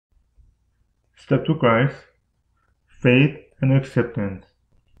Step to Christ, faith and acceptance.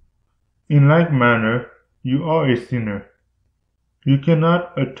 In like manner, you are a sinner. You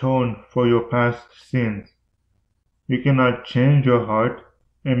cannot atone for your past sins. You cannot change your heart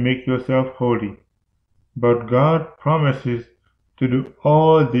and make yourself holy. But God promises to do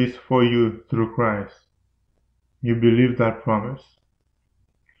all this for you through Christ. You believe that promise.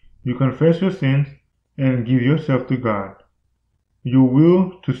 You confess your sins and give yourself to God. You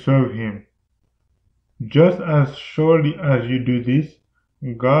will to serve Him. Just as surely as you do this,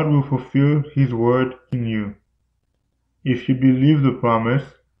 God will fulfill His word in you. If you believe the promise,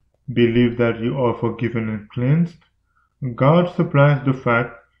 believe that you are forgiven and cleansed, God supplies the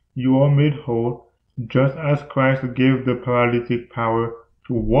fact you are made whole, just as Christ gave the paralytic power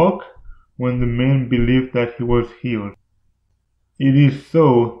to walk when the man believed that he was healed. It is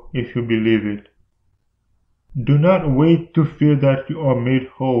so if you believe it. Do not wait to feel that you are made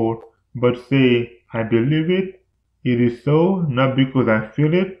whole, but say, I believe it. It is so, not because I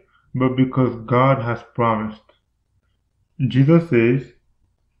feel it, but because God has promised. Jesus says,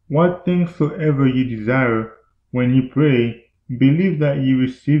 what things soever ye desire, when ye pray, believe that ye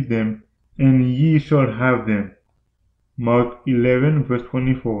receive them, and ye shall have them. Mark 11 verse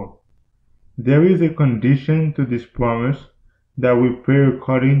 24. There is a condition to this promise, that we pray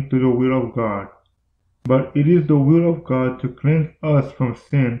according to the will of God. But it is the will of God to cleanse us from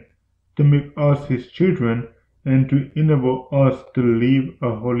sin, to make us His children, and to enable us to live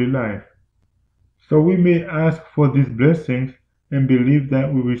a holy life. So we may ask for these blessings and believe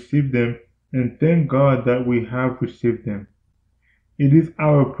that we receive them, and thank God that we have received them. It is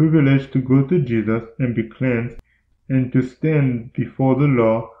our privilege to go to Jesus and be cleansed, and to stand before the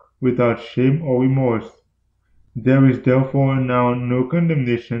law without shame or remorse. There is therefore now no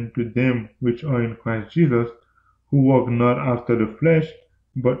condemnation to them which are in Christ Jesus, who walk not after the flesh,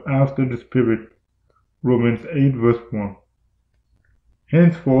 but after the Spirit. Romans 8 verse 1.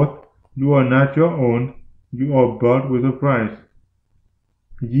 Henceforth you are not your own, you are bought with a price.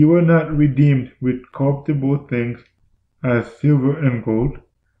 Ye were not redeemed with corruptible things, as silver and gold,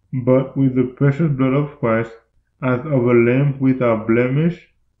 but with the precious blood of Christ, as of a lamb without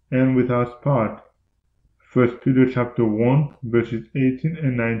blemish and without spot. 1 Peter chapter 1 verses 18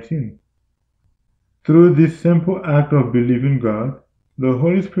 and 19. Through this simple act of believing God, the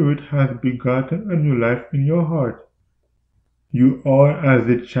Holy Spirit has begotten a new life in your heart. You are as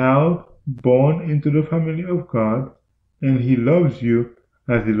a child born into the family of God, and He loves you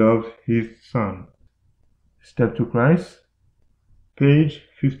as He loves His Son. Step to Christ, page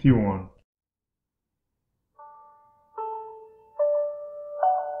 51.